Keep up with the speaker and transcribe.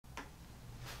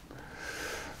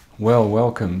Well,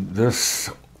 welcome. This,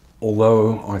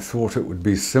 although I thought it would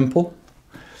be simple,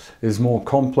 is more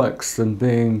complex than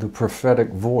being the prophetic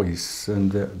voice,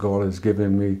 and that God has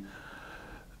given me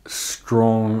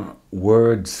strong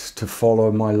words to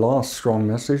follow my last strong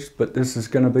message, but this is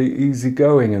going to be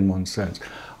easygoing in one sense.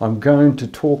 I'm going to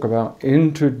talk about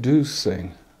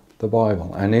introducing the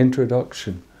Bible, an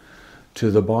introduction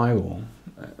to the Bible,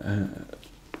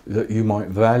 that you might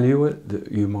value it,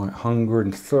 that you might hunger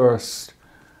and thirst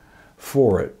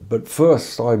for it. But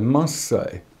first, I must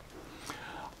say,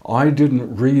 I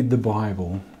didn't read the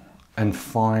Bible and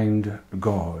find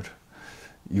God.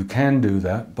 You can do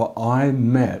that, but I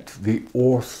met the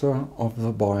author of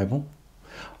the Bible.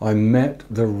 I met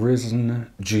the risen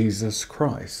Jesus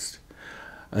Christ.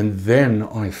 And then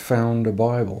I found a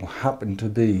Bible, happened to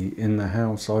be in the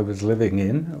house I was living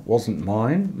in. It wasn't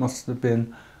mine, must have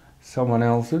been someone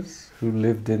else's who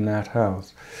lived in that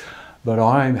house. But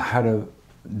I had a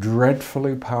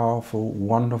dreadfully powerful,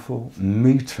 wonderful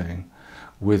meeting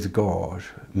with God,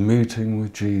 meeting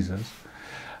with Jesus,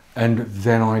 and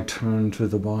then I turned to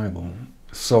the Bible.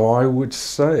 So I would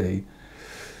say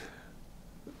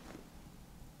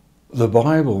the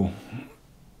Bible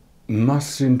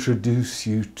must introduce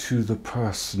you to the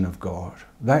person of God.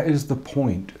 That is the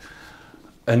point.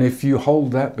 And if you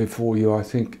hold that before you, I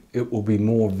think it will be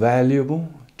more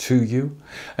valuable to you,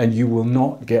 and you will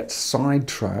not get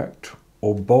sidetracked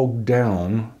or bogged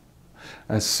down,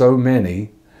 as so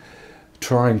many,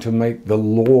 trying to make the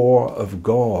law of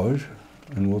God,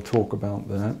 and we'll talk about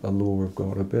that, the law of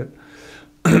God a bit,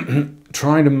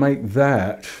 trying to make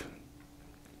that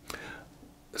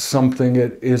something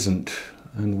it isn't,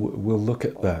 and we'll look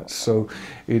at that. So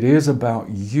it is about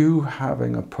you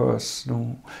having a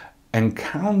personal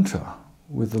encounter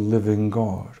with the living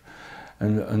God,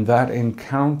 and that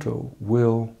encounter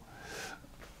will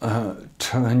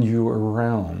turn you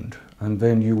around, and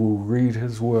then you will read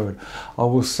His Word. I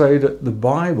will say that the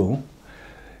Bible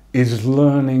is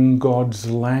learning God's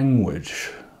language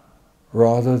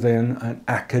rather than an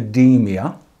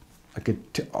academia.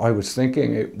 I was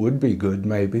thinking it would be good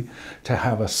maybe to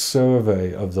have a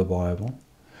survey of the Bible.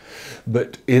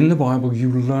 But in the Bible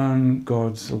you learn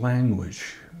God's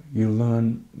language. You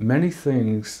learn many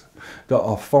things that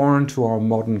are foreign to our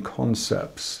modern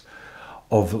concepts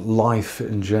of life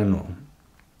in general.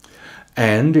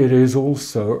 And it is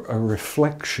also a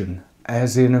reflection,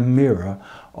 as in a mirror,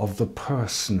 of the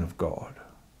person of God.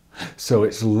 So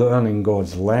it's learning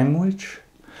God's language,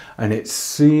 and it's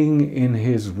seeing in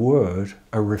His Word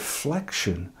a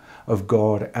reflection of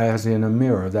God as in a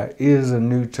mirror. That is a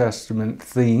New Testament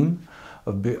theme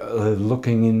of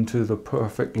looking into the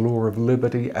perfect law of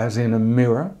liberty as in a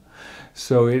mirror.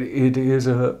 So it is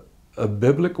a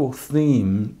biblical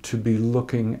theme to be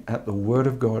looking at the Word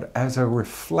of God as a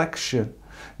reflection,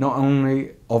 not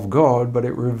only of God, but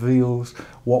it reveals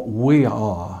what we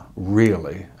are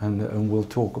really, and we'll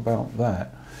talk about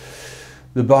that.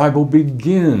 The Bible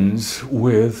begins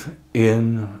with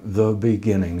 "in the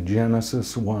beginning,"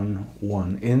 Genesis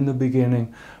 1:1. In the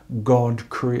beginning, God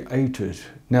created.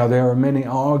 Now, there are many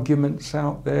arguments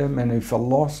out there, many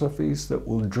philosophies that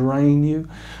will drain you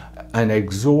and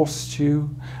exhaust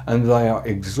you, and they are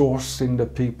exhausting the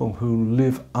people who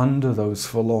live under those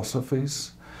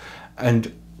philosophies.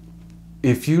 And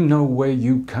if you know where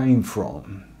you came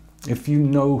from, if you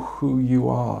know who you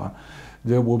are,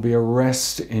 there will be a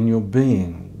rest in your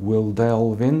being. We'll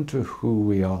delve into who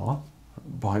we are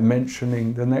by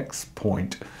mentioning the next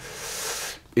point.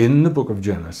 In the book of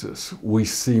Genesis, we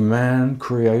see man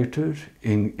created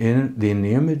in the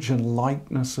image and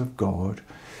likeness of God,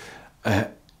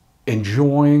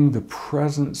 enjoying the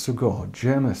presence of God.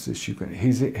 Genesis,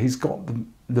 he's got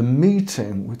the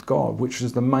meeting with God, which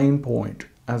is the main point,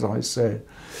 as I said.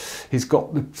 He's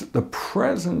got the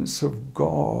presence of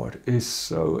God is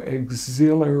so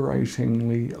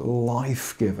exhilaratingly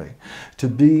life-giving. To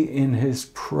be in His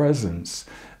presence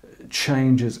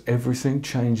changes everything,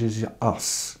 changes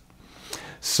us.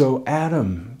 So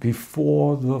Adam,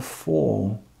 before the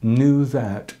fall, knew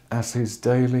that as his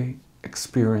daily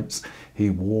experience, he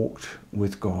walked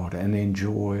with God and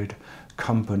enjoyed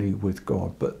company with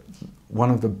God. But one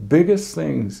of the biggest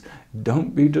things,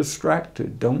 don't be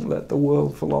distracted. Don't let the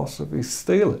world philosophy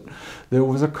steal it. There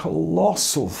was a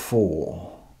colossal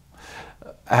fall.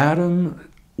 Adam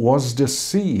was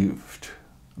deceived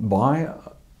by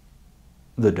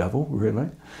the devil, really.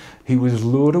 He was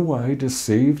lured away,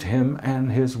 deceived. Him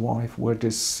and his wife were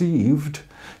deceived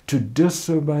to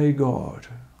disobey God.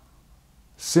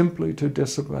 Simply to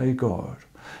disobey God.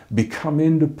 Become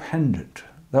independent.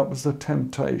 That was the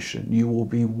temptation. You will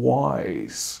be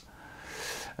wise.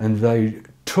 And they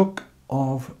took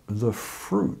of the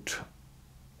fruit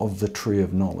of the tree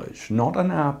of knowledge, not an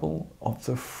apple, of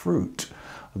the fruit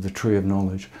of the tree of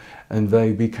knowledge. And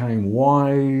they became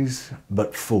wise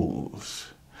but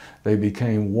fools. They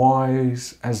became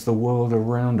wise as the world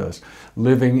around us,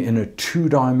 living in a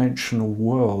two-dimensional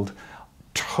world,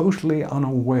 totally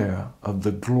unaware of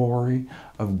the glory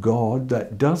of God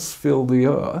that does fill the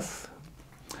earth.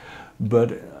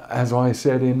 But as I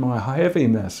said in my heavy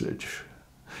message,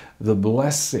 the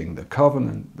blessing, the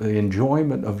covenant, the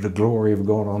enjoyment of the glory of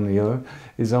God on the earth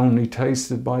is only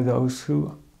tasted by those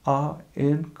who are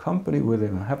in company with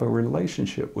him, have a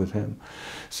relationship with him.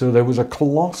 So there was a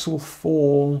colossal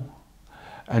fall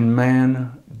and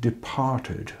man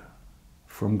departed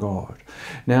from God.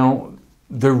 Now,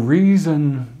 the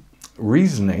reasoning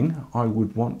I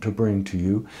would want to bring to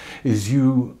you is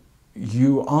you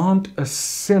aren't a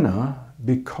sinner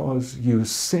because you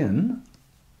sin.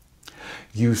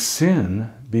 You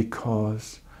sin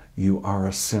because you are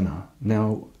a sinner.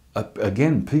 Now,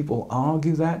 again, people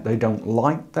argue that. They don't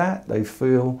like that. They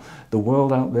feel the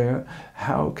world out there,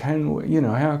 how can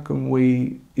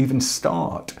we even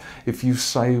start if you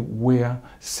say we're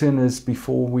sinners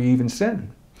before we even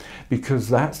sin? Because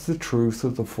that's the truth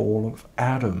of the fall of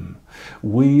Adam.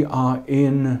 We are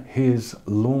in his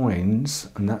loins,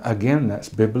 and that, again, that's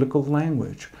biblical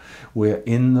language. We're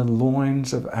in the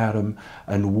loins of Adam,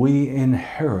 and we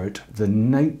inherit the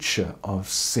nature of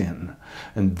sin,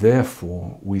 and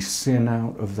therefore we sin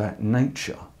out of that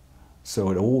nature. So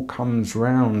it all comes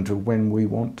round to when we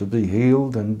want to be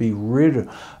healed and be rid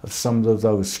of some of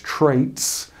those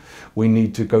traits, we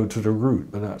need to go to the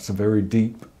root. But that's a very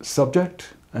deep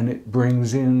subject, and it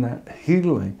brings in that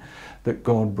healing that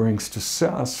God brings to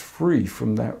set us free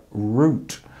from that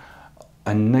root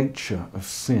and nature of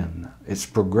sin. It's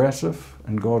progressive,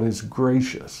 and God is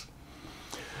gracious.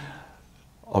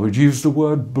 I would use the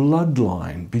word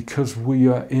bloodline because we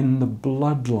are in the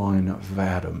bloodline of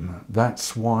Adam.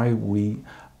 That's why we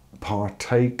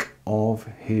partake of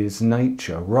his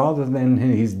nature. Rather than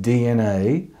his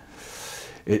DNA,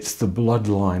 it's the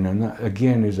bloodline, and that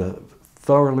again is a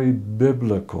thoroughly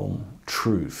biblical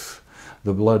truth.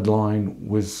 The bloodline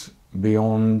was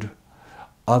beyond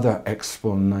other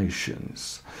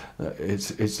explanations.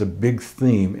 It's a big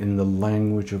theme in the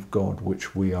language of God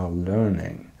which we are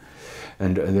learning.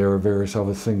 And there are various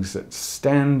other things that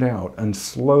stand out and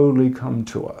slowly come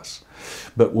to us.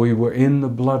 But we were in the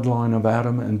bloodline of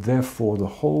Adam, and therefore the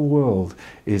whole world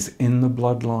is in the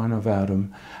bloodline of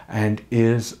Adam and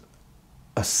is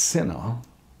a sinner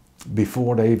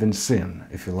before they even sin,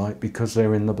 if you like, because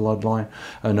they're in the bloodline.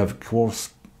 And of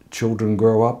course, children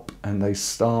grow up and they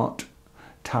start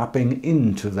tapping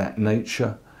into that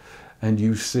nature, and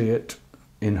you see it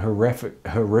in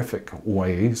horrific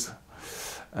ways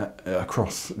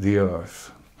across the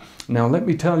earth. Now let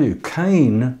me tell you,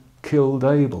 Cain killed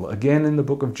Abel. Again in the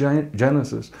book of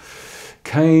Genesis,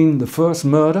 Cain, the first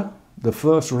murder, the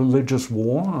first religious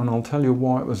war, and I'll tell you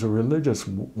why it was a religious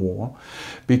war,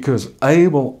 because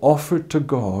Abel offered to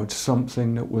God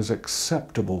something that was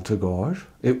acceptable to God.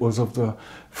 It was of the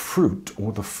fruit,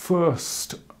 or the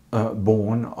first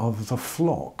born of the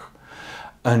flock.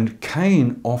 And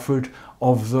Cain offered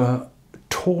of the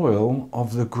toil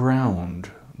of the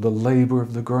ground, the labor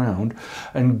of the ground,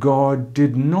 and God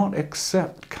did not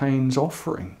accept Cain's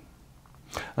offering.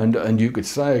 And you could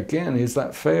say again, is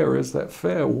that fair? Is that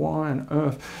fair? Why on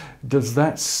earth does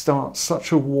that start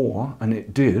such a war? And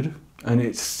it did, and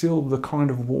it's still the kind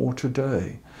of war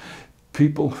today.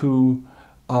 People who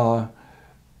are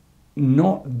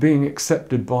not being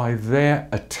accepted by their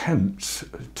attempts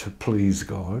to please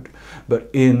God, but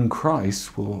in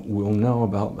Christ, we'll know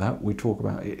about that. We talk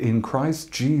about it. In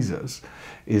Christ Jesus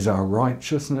is our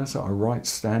righteousness, our right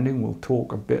standing. We'll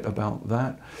talk a bit about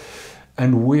that.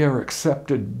 And we are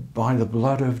accepted by the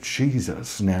blood of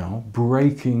Jesus now,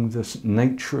 breaking this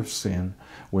nature of sin.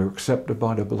 We're accepted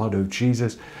by the blood of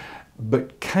Jesus.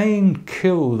 But Cain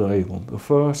killed Abel, the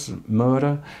first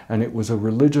murder, and it was a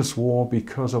religious war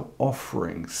because of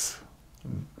offerings.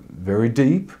 Very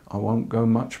deep. I won't go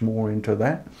much more into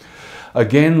that.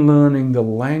 Again, learning the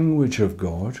language of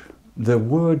God. The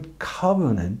word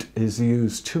covenant is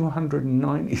used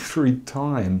 293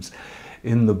 times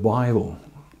in the Bible.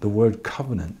 The word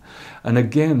covenant. And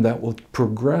again, that will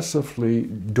progressively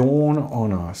dawn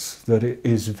on us that it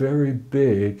is very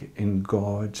big in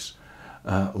God's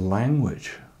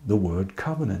language, the word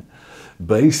covenant.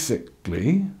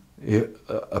 Basically,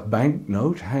 a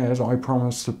banknote has, I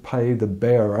promise to pay the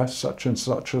bearer such and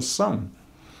such a sum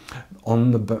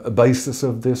on the basis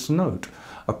of this note.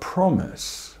 A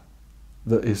promise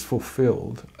that is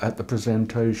fulfilled at the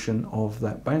presentation of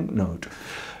that banknote.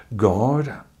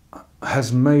 God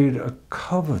has made a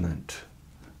covenant,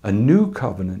 a new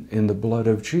covenant in the blood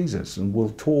of Jesus. And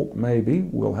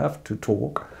we'll have to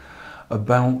talk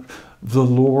about the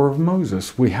law of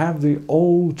Moses. We have the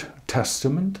Old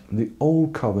Testament, the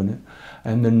Old Covenant,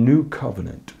 and the New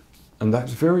Covenant. And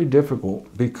that's very difficult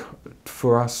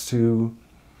for us to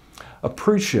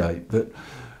appreciate that.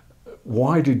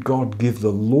 Why did God give the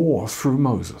law through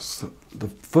Moses? The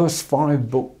first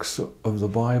 5 books of the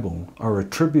Bible are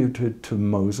attributed to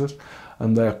Moses,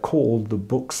 and they're called the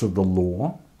books of the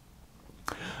law.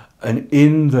 And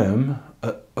in them,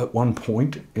 at one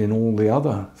point, in all the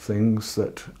other things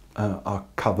that are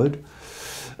covered,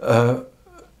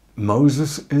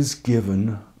 Moses is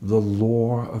given the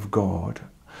law of God,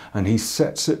 and he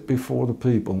sets it before the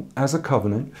people as a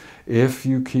covenant. If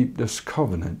you keep this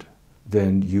covenant,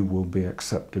 then you will be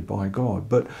accepted by God.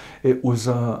 But it was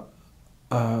a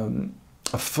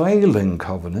failing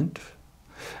covenant,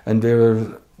 and there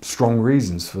are strong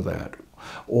reasons for that.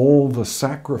 All the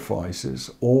sacrifices,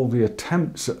 all the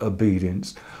attempts at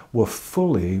obedience were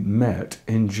fully met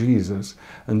in Jesus,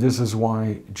 and this is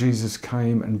why Jesus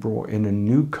came and brought in a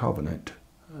new covenant.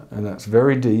 And that's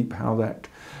very deep, how that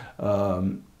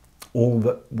all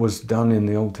that was done in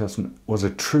the Old Testament was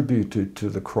attributed to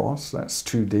the cross. That's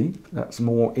too deep. That's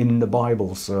more in the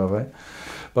Bible survey.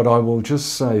 But I will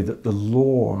just say that the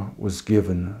law was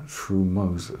given through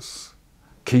Moses.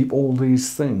 Keep all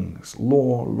these things.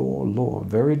 Law, law, law.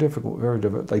 Very difficult, very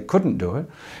difficult. They couldn't do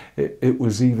it. It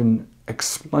was even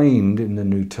explained in the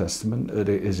New Testament that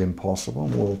it is impossible.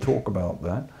 We'll talk about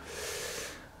that.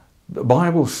 The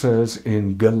Bible says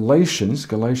in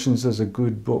Galatians is a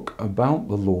good book about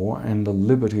the law and the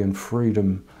liberty and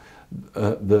freedom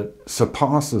that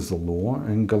surpasses the law.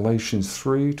 In Galatians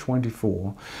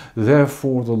 3:24,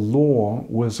 therefore the law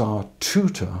was our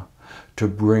tutor to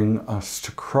bring us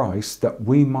to Christ, that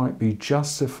we might be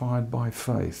justified by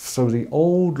faith. So the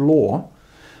old law,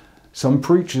 some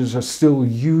preachers are still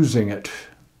using it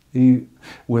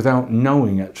without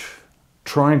knowing it,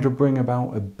 trying to bring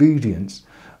about obedience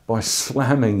by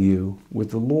slamming you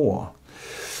with the law.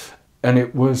 And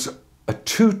it was a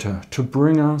tutor to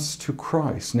bring us to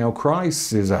Christ. Now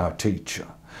Christ is our teacher.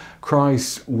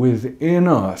 Christ within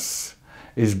us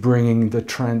is bringing the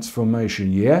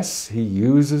transformation. Yes, he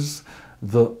uses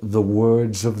the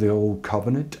words of the Old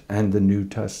Covenant and the New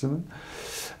Testament,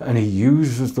 and he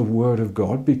uses the Word of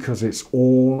God because it's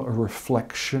all a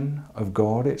reflection of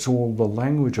God. It's all the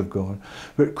language of God.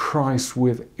 But Christ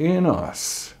within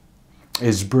us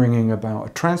is bringing about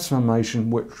a transformation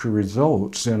which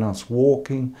results in us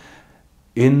walking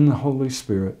in the Holy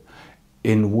Spirit,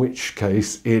 in which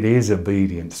case it is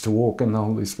obedience. To walk in the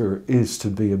Holy Spirit is to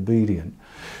be obedient.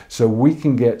 So we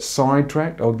can get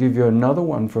sidetracked. I'll give you another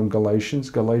one from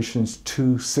Galatians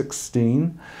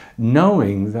 2:16,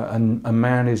 knowing that a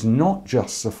man is not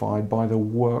justified by the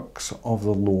works of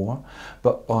the law,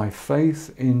 but by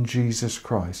faith in Jesus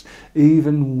Christ.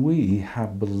 Even we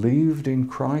have believed in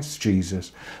Christ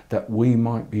Jesus, that we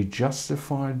might be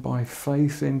justified by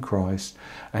faith in Christ,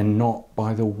 and not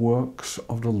by the works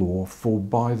of the law. For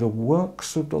by the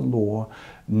works of the law,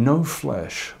 no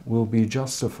flesh will be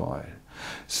justified.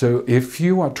 So if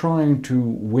you are trying to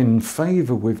win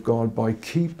favor with God by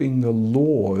keeping the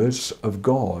laws of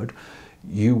God,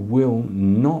 you will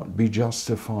not be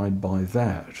justified by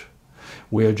that.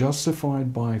 We are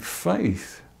justified by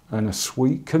faith and a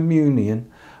sweet communion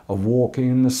of walking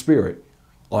in the Spirit.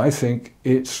 I think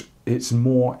it's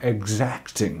more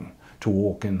exacting to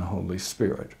walk in the Holy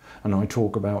Spirit. And I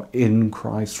talk about in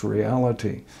Christ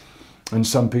reality. And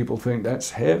some people think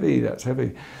that's heavy, that's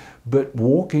heavy. But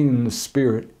walking in the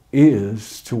Spirit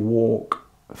is to walk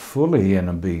fully in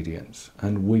obedience.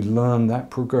 And we learn that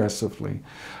progressively.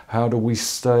 How do we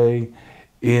stay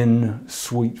in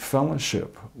sweet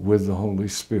fellowship with the Holy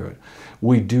Spirit?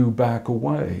 We do back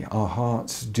away. Our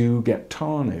hearts do get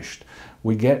tarnished.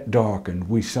 We get darkened.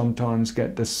 We sometimes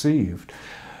get deceived.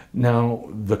 Now,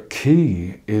 the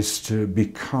key is to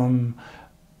become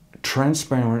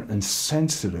transparent and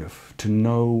sensitive to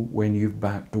know when you've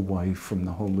backed away from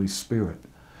the Holy Spirit,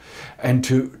 and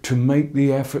to make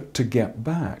the effort to get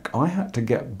back. I had to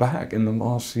get back in the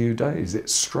last few days.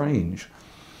 It's strange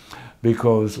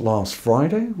because last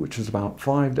Friday, which is about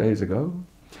 5 days ago,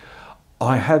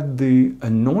 I had the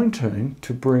anointing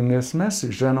to bring this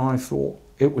message, and I thought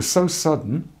it was so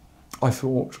sudden. I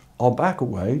thought, I'll back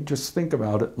away, just think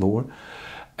about it, Lord.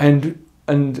 And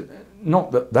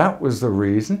not that was the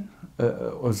reason,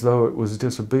 as though it was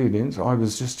disobedience. I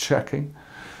was just checking.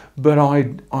 But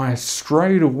I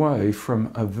strayed away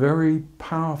from a very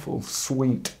powerful,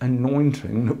 sweet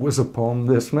anointing that was upon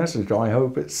this message. I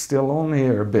hope it's still on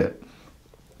here a bit,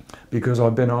 because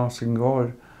I've been asking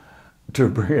God to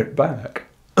bring it back.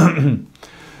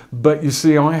 But you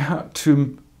see, I had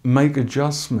to make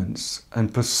adjustments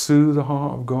and pursue the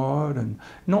heart of God and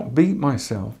not beat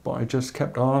myself, but I just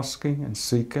kept asking and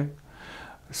seeking,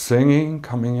 singing,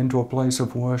 coming into a place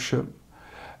of worship,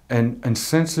 and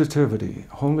sensitivity.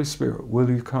 Holy Spirit, will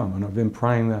you come? And I've been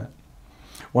praying that.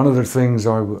 One of the things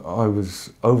I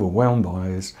was overwhelmed by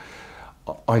is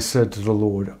I said to the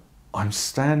Lord, I'm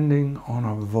standing on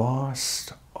a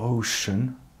vast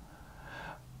ocean.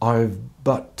 I've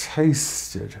but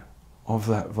tasted of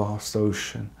that vast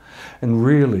ocean. And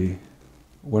really,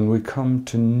 when we come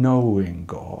to knowing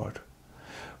God,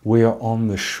 we are on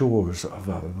the shores of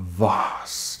a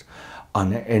vast,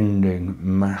 unending,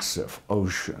 massive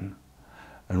ocean.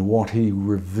 And what he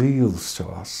reveals to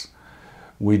us,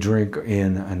 we drink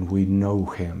in and we know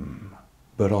him.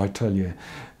 But I tell you,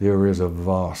 there is a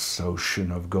vast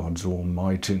ocean of God's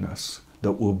almightiness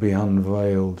that will be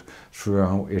unveiled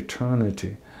throughout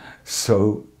eternity.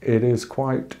 So it is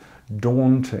quite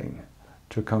daunting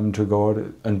to come to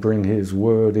God and bring his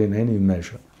word in any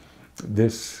measure.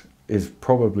 This is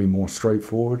probably more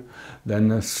straightforward than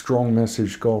the strong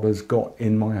message God has got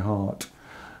in my heart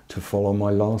to follow my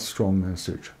last strong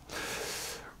message.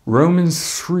 Romans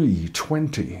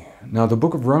 3:20. Now the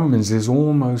book of Romans is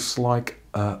almost like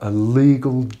a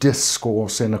legal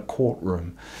discourse in a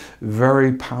courtroom.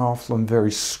 Very powerful and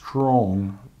very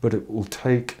strong, but it will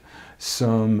take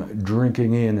some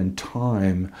drinking in and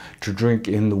time to drink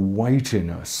in the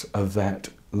weightiness of that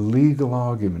legal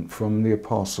argument from the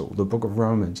apostle, the book of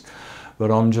Romans. But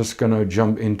I'm just going to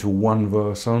jump into one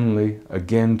verse only,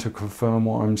 again to confirm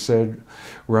what I'm said.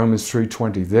 Romans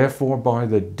 3:20. Therefore by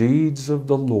the deeds of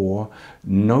the law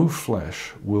no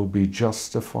flesh will be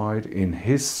justified in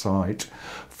his sight,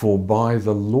 for by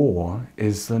the law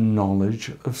is the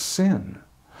knowledge of sin.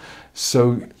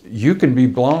 So you can be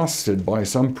blasted by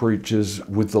some preachers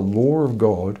with the law of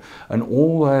God, and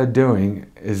all they're doing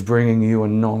is bringing you a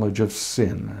knowledge of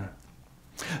sin.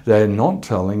 They're not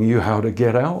telling you how to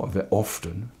get out of it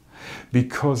often,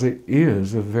 because it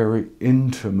is a very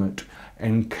intimate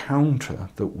encounter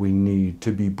that we need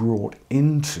to be brought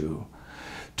into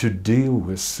to deal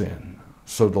with sin.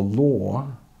 So the law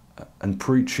and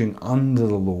preaching under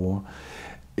the law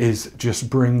just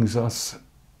brings us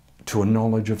to a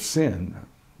knowledge of sin.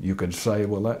 You could say,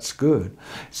 well, that's good.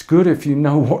 It's good if you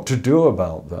know what to do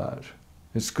about that.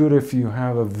 It's good if you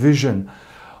have a vision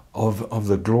of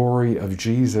the glory of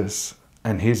Jesus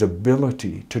and his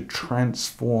ability to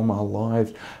transform our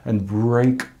lives and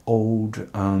break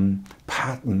old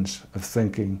patterns of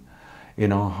thinking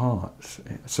in our hearts.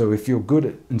 So if you're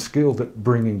good and skilled at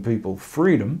bringing people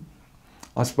freedom,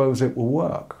 I suppose it will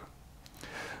work.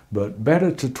 But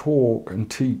better to talk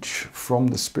and teach from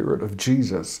the Spirit of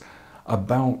Jesus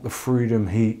about the freedom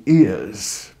he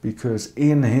is, because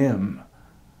in him,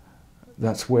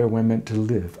 that's where we're meant to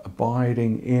live,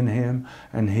 abiding in him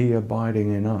and he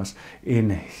abiding in us.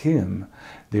 In him,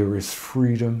 there is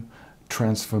freedom,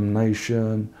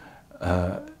 transformation,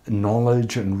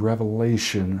 knowledge and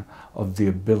revelation of the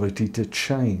ability to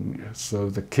change. So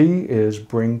the key is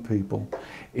bring people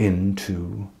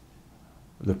into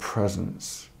the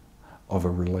presence of a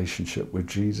relationship with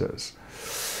Jesus.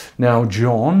 Now,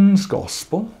 John's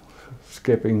Gospel,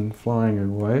 flying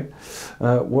away.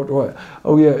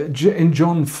 In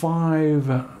John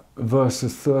 5,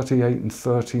 verses 38 and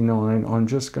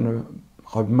 39,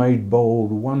 I've made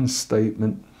bold one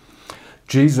statement.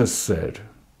 Jesus said,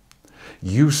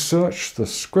 "You search the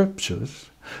scriptures,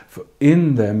 for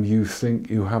in them you think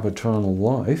you have eternal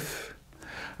life,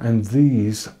 and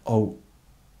these are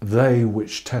they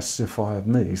which testify of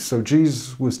me." So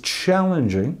Jesus was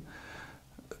challenging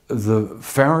the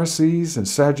Pharisees and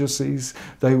Sadducees.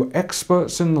 They were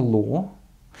experts in the law.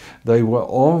 They were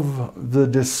of the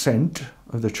descent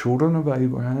of the children of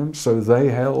Abraham, so they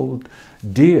held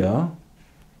dear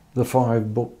the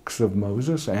 5 books of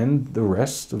Moses and the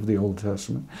rest of the Old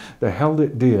Testament. They held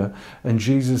it dear, and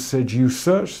Jesus said, you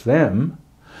search them,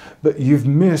 but you've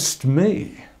missed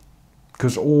me,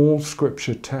 because all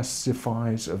Scripture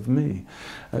testifies of me.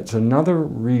 That's another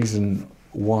reason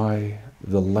why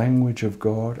the language of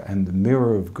God and the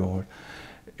mirror of God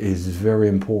is very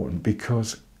important,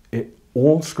 because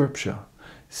all Scripture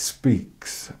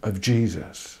speaks of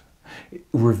Jesus. It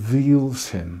reveals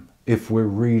him if we're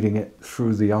reading it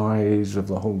through the eyes of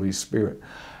the Holy Spirit.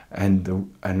 and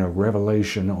a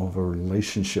revelation of a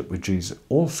relationship with Jesus.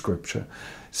 All Scripture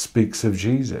speaks of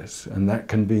Jesus, and that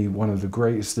can be one of the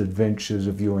greatest adventures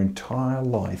of your entire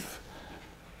life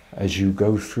as you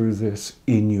go through this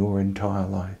in your entire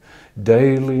life.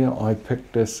 Daily I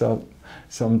pick this up,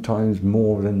 sometimes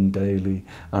more than daily,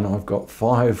 and I've got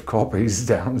 5 copies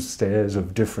downstairs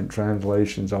of different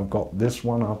translations. I've got this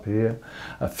one up here,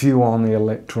 a few on the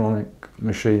electronic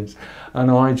machines,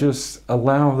 and I just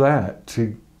allow that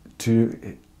to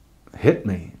hit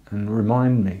me and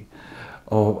remind me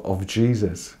of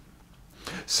Jesus.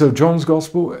 So John's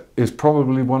Gospel is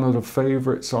probably one of the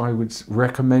favorites. I would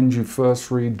recommend you first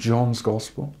read John's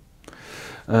Gospel,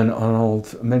 and I'll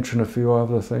mention a few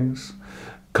other things.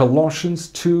 Colossians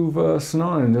 2 verse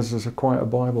 9, this is quite a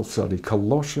Bible study.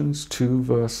 Colossians 2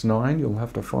 verse 9, you'll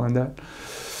have to find that.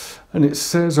 And it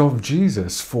says of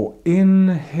Jesus, for in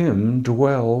him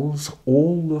dwells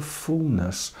all the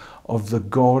fullness of the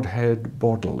Godhead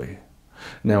bodily.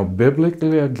 Now,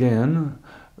 biblically again,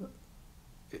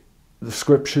 the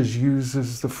Scriptures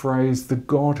uses the phrase the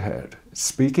Godhead.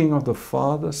 Speaking of the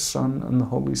Father, Son, and the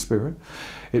Holy Spirit,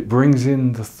 it brings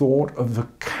in the thought of the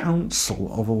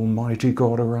counsel of Almighty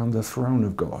God around the throne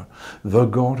of God, the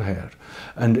Godhead.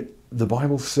 And the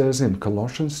Bible says in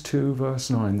Colossians 2 verse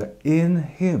 9 that in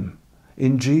him,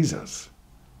 in Jesus,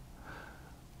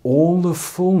 all the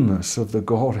fullness of the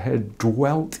Godhead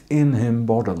dwelt in him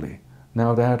bodily.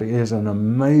 Now that is an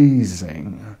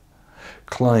amazing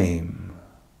claim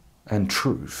and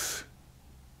truth.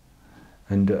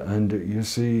 And you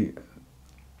see,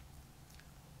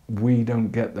 we don't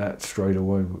get that straight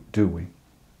away, do we?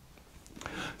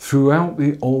 Throughout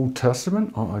the Old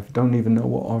Testament, I don't even know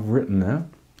what I've written there,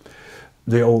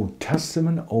 the Old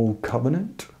Testament, Old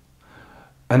Covenant,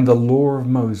 and the law of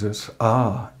Moses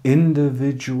are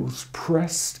individuals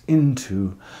pressed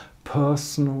into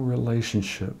personal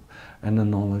relationship and the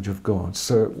knowledge of God.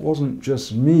 So it wasn't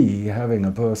just me having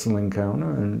a personal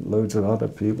encounter, and loads of other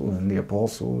people and the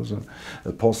apostles. And the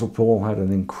Apostle Paul had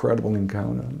an incredible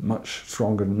encounter, much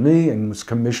stronger than me, and was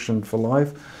commissioned for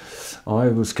life. I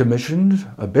was commissioned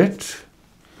a bit.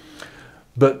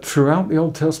 But throughout the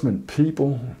Old Testament,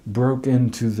 people broke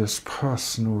into this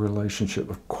personal relationship.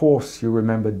 Of course, you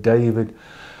remember David,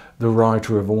 the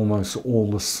writer of almost all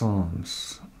the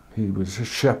Psalms. He was a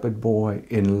shepherd boy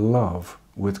in love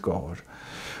with God.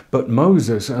 But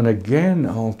Moses, and again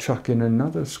I'll chuck in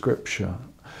another scripture,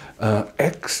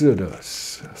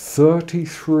 Exodus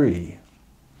 33.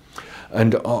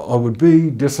 And I would be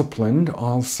disciplined,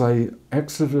 I'll say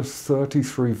Exodus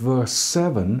 33 verse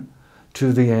 7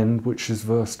 to the end, which is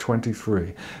verse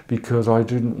 23, because I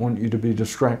didn't want you to be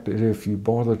distracted if you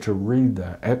bother to read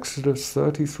that. Exodus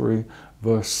 33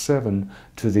 verse 7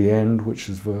 to the end, which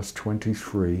is verse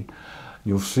 23.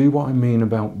 You'll see what I mean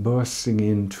about bursting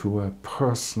into a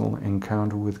personal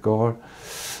encounter with God.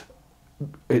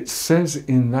 It says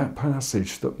in that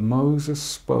passage that Moses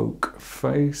spoke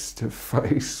face to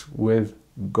face with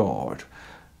God,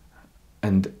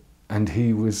 and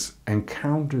he was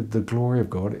encountered the glory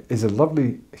of God. It is a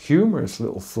lovely, humorous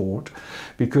little thought,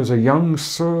 because a young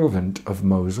servant of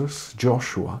Moses,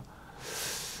 Joshua,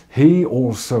 he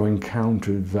also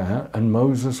encountered that, and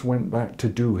Moses went back to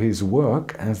do his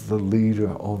work as the leader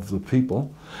of the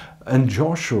people. And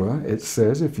Joshua, it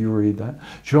says, if you read that,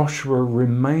 Joshua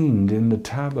remained in the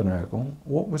tabernacle.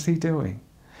 What was he doing?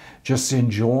 Just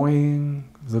enjoying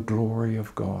the glory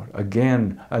of God.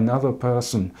 Again, another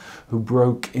person who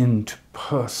broke into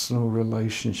personal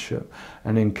relationship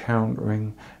and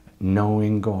encountering,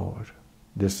 knowing God.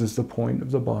 This is the point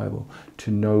of the Bible,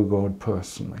 to know God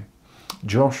personally.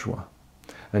 Joshua.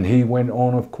 And he went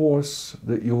on, of course,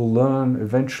 that you'll learn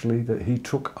eventually that he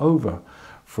took over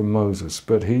from Moses,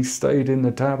 but he stayed in the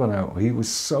tabernacle. He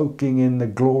was soaking in the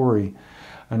glory,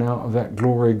 and out of that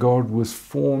glory God was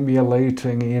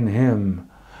formulating in him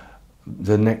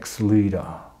the next leader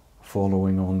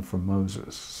following on from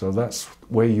Moses. So that's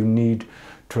where you need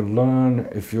to learn.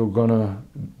 If you're going to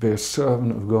be a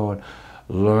servant of God,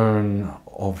 learn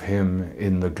of him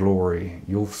in the glory.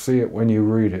 You'll see it when you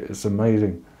read it. It's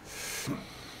amazing.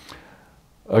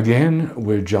 Again,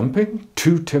 we're jumping.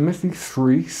 2 Timothy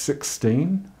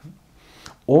 3:16.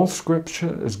 All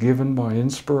scripture is given by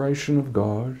inspiration of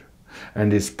God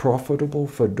and is profitable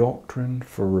for doctrine,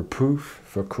 for reproof,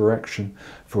 for correction,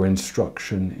 for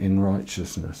instruction in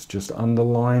righteousness. Just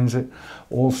underlines it.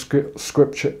 All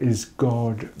scripture is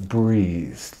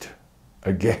God-breathed.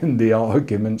 Again, the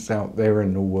arguments out there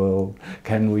in the world.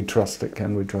 Can we trust it?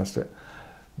 Can we trust it?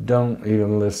 Don't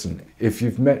even listen. If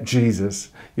you've met Jesus,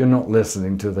 you're not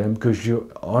listening to them, because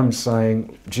I'm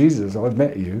saying, Jesus, I've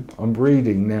met you. I'm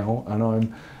reading now, and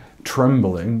I'm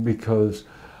trembling because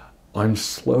I'm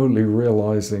slowly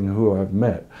realizing who I've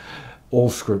met. All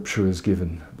scripture is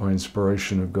given by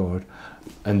inspiration of God,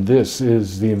 and this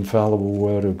is the infallible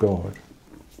word of God.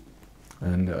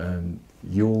 And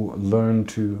you'll learn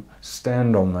to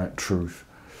stand on that truth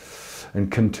and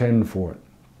contend for it.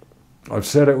 I've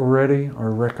said it already. I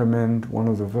recommend one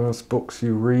of the first books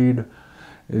you read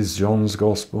is John's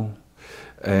Gospel.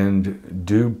 And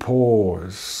do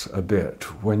pause a bit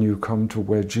when you come to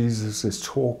where Jesus is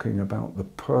talking about the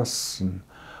person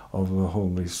of the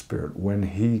Holy Spirit. When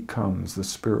he comes, the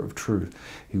Spirit of truth,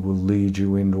 he will lead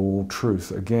you into all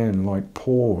truth. Again, like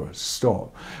pause,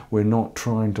 stop. We're not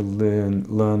trying to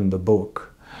learn the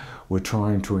book. We're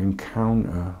trying to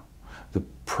encounter the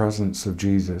presence of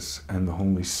Jesus and the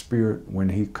Holy Spirit when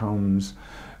he comes,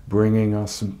 bringing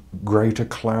us greater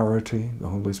clarity. The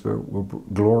Holy Spirit will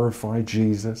glorify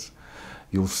Jesus.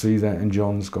 You'll see that in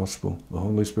John's Gospel. The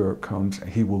Holy Spirit comes,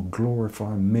 he will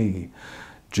glorify me,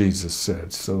 Jesus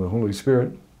said. So the Holy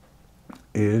Spirit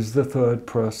is the third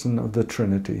person of the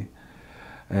Trinity,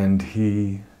 and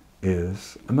he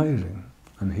is amazing.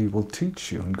 And he will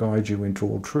teach you and guide you into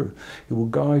all truth. He will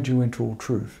guide you into all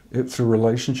truth. It's a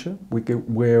relationship.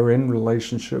 We're in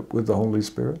relationship with the Holy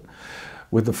Spirit,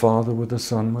 with the Father, with the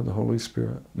Son, with the Holy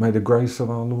Spirit. May the grace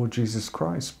of our Lord Jesus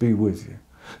Christ be with you.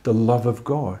 The love of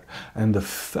God and the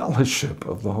fellowship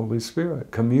of the Holy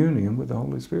Spirit, communion with the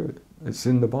Holy Spirit. It's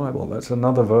in the Bible. That's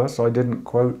another verse. I didn't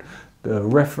quote the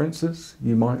references.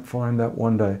 You might find that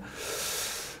one day.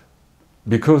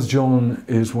 Because John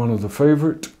is one of the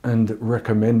favorite and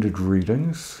recommended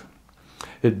readings,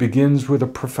 it begins with a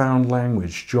profound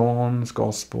language. John's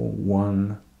Gospel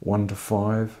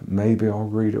 1:1-5. Maybe I'll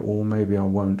read it all, maybe I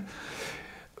won't.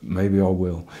 Maybe I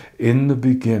will. In the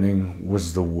beginning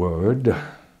was the Word,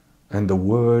 and the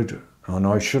Word, and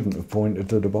I shouldn't have pointed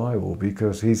to the Bible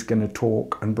because he's going to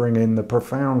talk and bring in the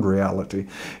profound reality.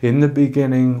 In the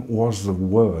beginning was the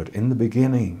Word. In the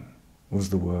beginning was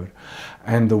the Word,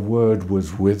 and the Word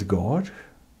was with God,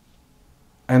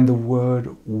 and the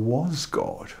Word was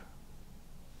God.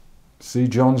 See,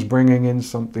 John's bringing in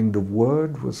something. The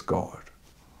Word was God,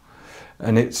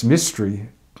 and it's mystery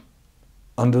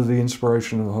under the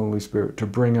inspiration of the Holy Spirit to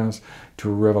bring us to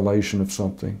a revelation of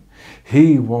something.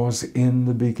 He was in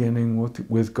the beginning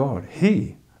with God.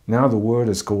 He. Now the Word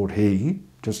is called He,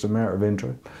 just a matter of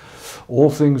interest. All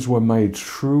things were made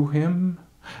through him,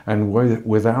 and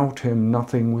without him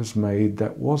nothing was made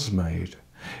that was made.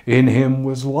 In him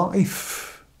was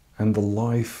life, and the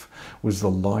life was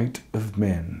the light of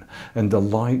men. And the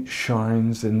light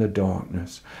shines in the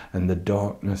darkness, and the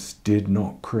darkness did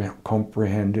not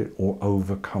comprehend it or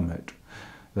overcome it.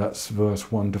 That's verse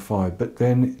 1-5. But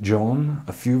then John,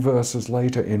 a few verses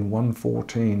later in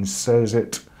 1:14, says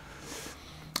it,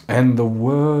 and the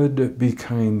Word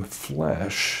became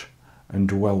flesh and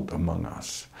dwelt among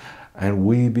us. And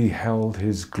we beheld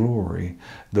his glory,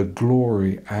 the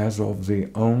glory as of the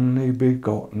only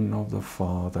begotten of the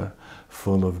Father,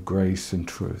 full of grace and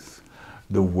truth.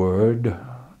 The Word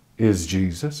is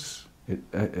Jesus.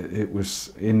 It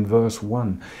was in verse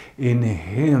 1. In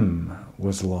him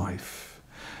was life.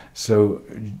 So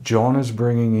John is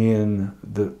bringing in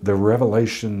the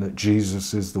revelation that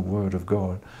Jesus is the Word of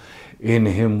God. In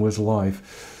him was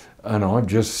life. And I've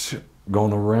just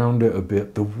gone around it a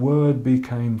bit. The Word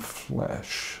became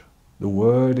flesh. The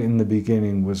Word in the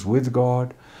beginning was with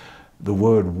God. The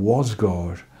Word was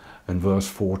God. And verse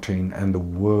 14, and the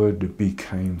Word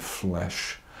became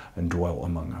flesh and dwelt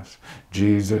among us.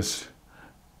 Jesus,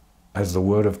 as the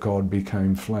Word of God,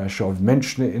 became flesh. I've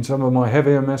mentioned it in some of my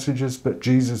heavier messages, but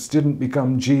Jesus didn't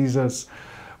become Jesus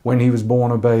when he was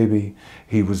born a baby.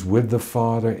 He was with the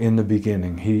Father in the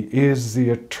beginning. He is the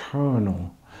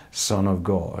eternal Son of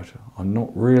God. I'm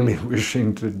not really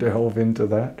wishing to delve into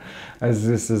that as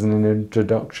this is an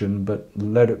introduction, but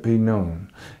let it be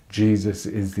known. Jesus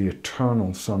is the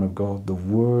eternal Son of God, the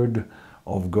Word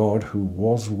of God, who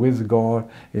was with God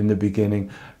in the beginning,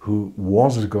 who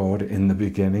was God in the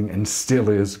beginning and still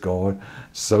is God.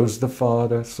 So's the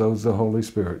Father, so's the Holy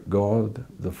Spirit. God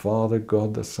the Father,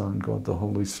 God the Son, God the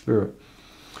Holy Spirit.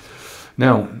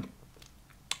 Now,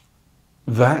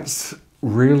 that's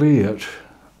really it.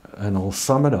 And I'll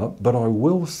sum it up, but I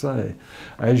will say,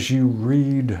 as you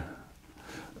read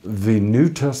the New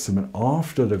Testament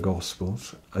after the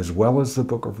Gospels, as well as the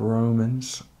book of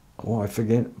Romans, I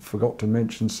forgot to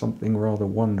mention something rather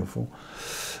wonderful,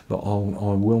 but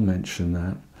I will mention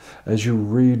that. As you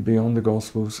read beyond the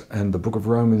Gospels and the book of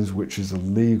Romans, which is a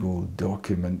legal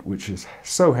document, which is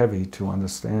so heavy to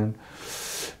understand,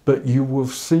 but you will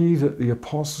see that the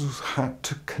apostles had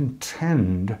to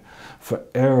contend for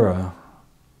error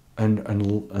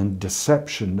and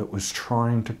deception that was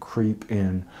trying to creep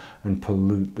in and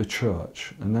pollute the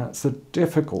church. And that's a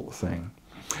difficult thing.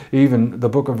 Even the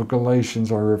book of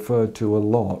Galatians I referred to a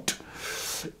lot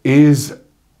is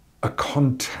a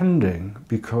contending,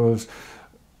 because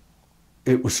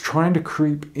it was trying to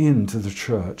creep into the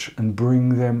church and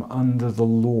bring them under the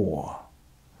law.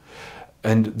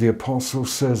 And the apostle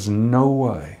says, no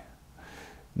way,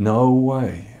 no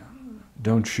way,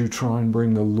 don't you try and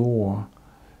bring the law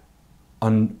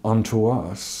unto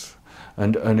us.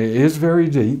 And it is very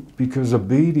deep, because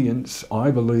obedience,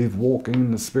 I believe, walking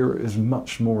in the Spirit is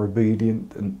much more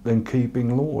obedient than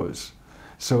keeping laws.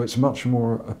 So it's much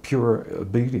more a pure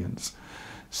obedience.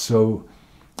 So,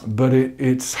 but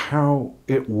it's how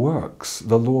it works.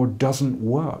 The law doesn't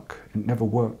work. It never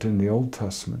worked in the Old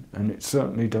Testament, and it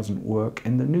certainly doesn't work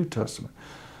in the New Testament.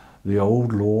 The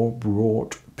old law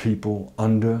brought people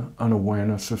under an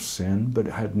awareness of sin, but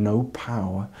it had no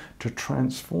power to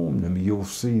transform them. You'll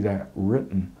see that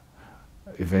written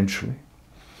eventually.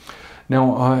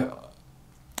 Now,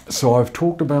 so I've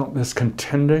talked about this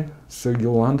contending, so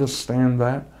you'll understand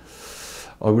that.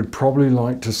 I would probably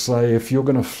like to say, if you're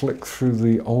going to flick through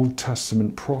the Old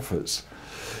Testament prophets,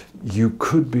 you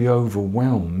could be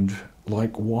overwhelmed,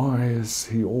 like, why is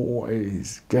he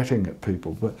always getting at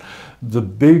people? But the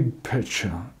big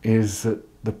picture is that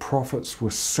the prophets were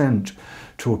sent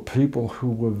to a people who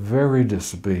were very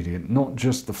disobedient, not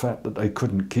just the fact that they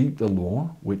couldn't keep the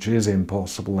law, which is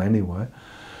impossible anyway,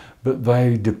 but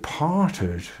they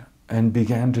departed and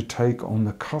began to take on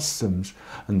the customs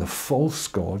and the false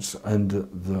gods and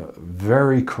the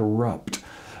very corrupt,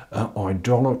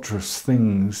 idolatrous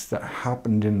things that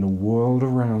happened in the world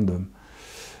around them.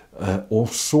 All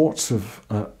sorts of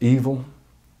evil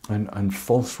and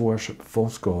false worship,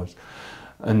 false gods.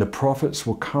 And the prophets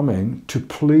were coming to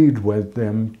plead with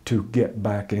them to get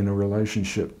back in a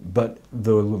relationship. But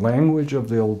the language of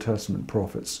the Old Testament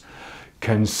prophets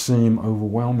can seem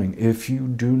overwhelming if you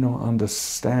do not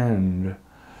understand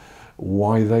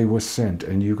why they were sent.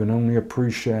 And you can only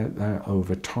appreciate that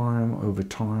over time,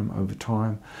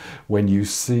 when you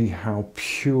see how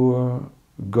pure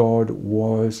God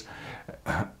was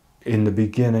in the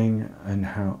beginning and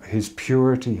how his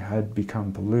purity had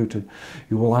become polluted.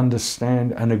 You will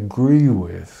understand and agree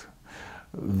with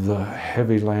the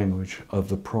heavy language of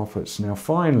the prophets. Now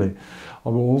finally, I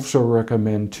will also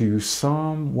recommend to you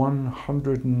Psalm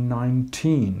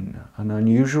 119, an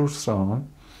unusual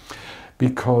psalm,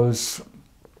 because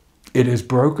it is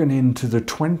broken into the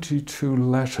 22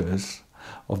 letters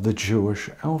of the Jewish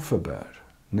alphabet.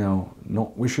 Now,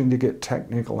 not wishing to get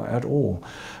technical at all,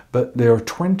 but there are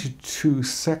 22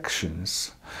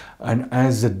 sections, and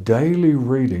as a daily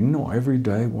reading, not every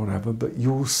day, whatever, but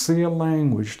you'll see a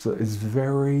language that is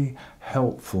very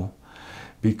helpful,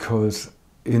 because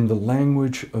in the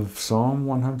language of Psalm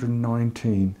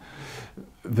 119,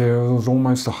 there was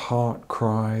almost a heart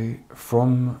cry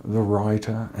from the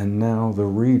writer and now the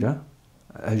reader,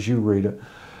 as you read it,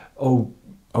 oh,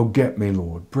 get me,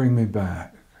 Lord, bring me back.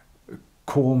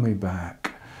 Call me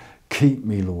back, keep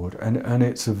me, Lord. And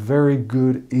it's a very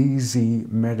good, easy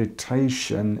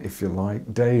meditation, if you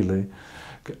like, daily.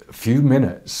 A few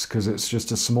minutes, because it's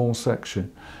just a small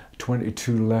section,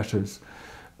 22 letters.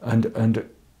 And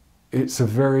it's a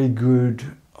very good,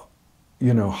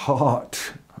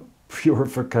 heart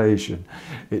purification.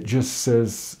 It just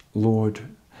says, Lord,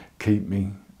 keep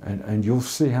me. And you'll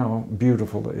see how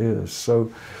beautiful it is.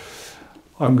 So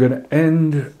I'm going to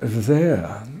end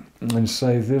there and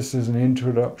say this is an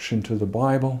introduction to the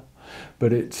Bible,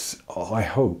 but it's, I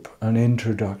hope, an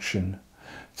introduction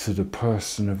to the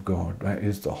person of God. That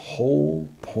is the whole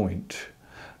point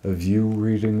of you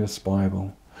reading this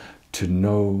Bible, to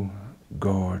know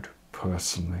God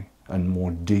personally and more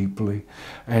deeply,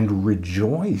 and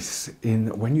rejoice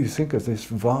in, when you think of this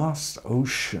vast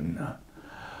ocean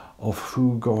of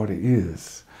who God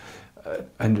is.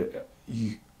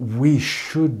 We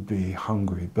should be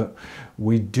hungry, but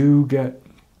we get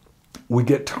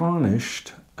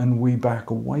tarnished and we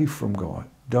back away from God.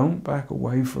 Don't back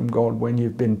away from God when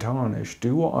you've been tarnished.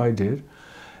 Do what I did.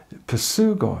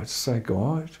 Pursue God. Say,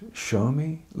 God, show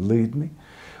me, lead me.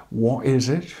 What is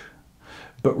it?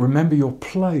 But remember, your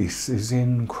place is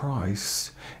in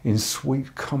Christ, in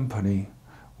sweet company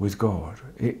with God.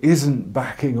 It isn't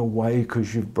backing away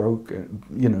because you've broken,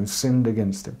 sinned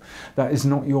against him. That is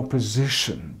not your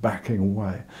position, backing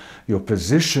away. Your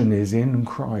position is in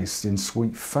Christ, in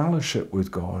sweet fellowship with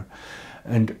God.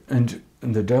 And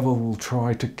the devil will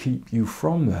try to keep you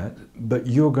from that, but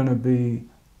you're going to be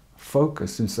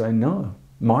focused and say, no,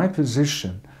 my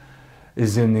position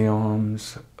is in the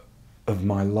arms of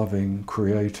my loving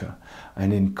Creator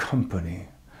and in company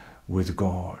with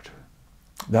God.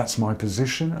 That's my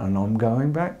position, and I'm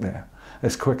going back there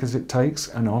as quick as it takes,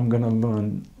 and I'm going to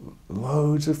learn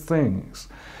loads of things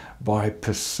by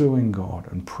pursuing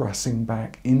God and pressing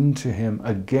back into Him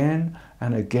again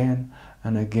and again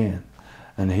and again.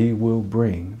 And He will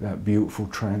bring that beautiful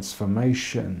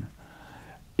transformation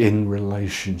in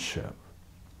relationship.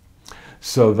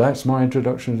 So that's my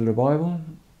introduction to the Bible.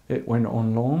 It went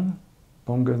on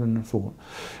longer than I thought.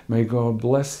 May God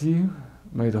bless you.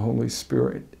 May the Holy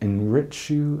Spirit enrich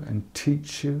you and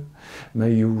teach you.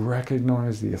 May you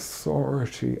recognize the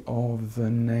authority of the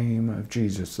name of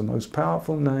Jesus, the most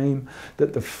powerful name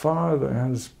that the Father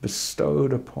has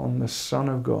bestowed upon the Son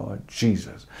of God,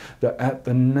 Jesus. That at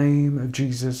the name of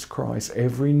Jesus Christ,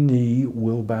 every knee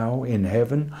will bow in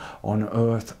heaven, on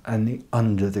earth, and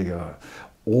under the earth.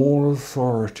 All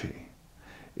authority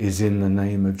is in the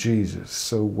name of Jesus.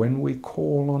 So when we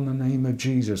call on the name of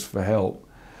Jesus for help,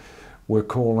 we're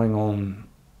calling on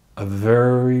a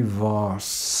very vast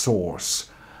source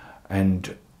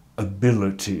and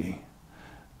ability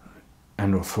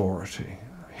and authority.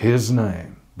 His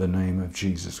name, the name of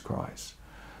Jesus Christ,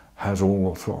 has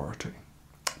all authority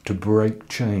to break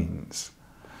chains.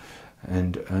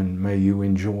 And may you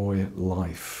enjoy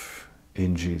life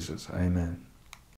in Jesus. Amen.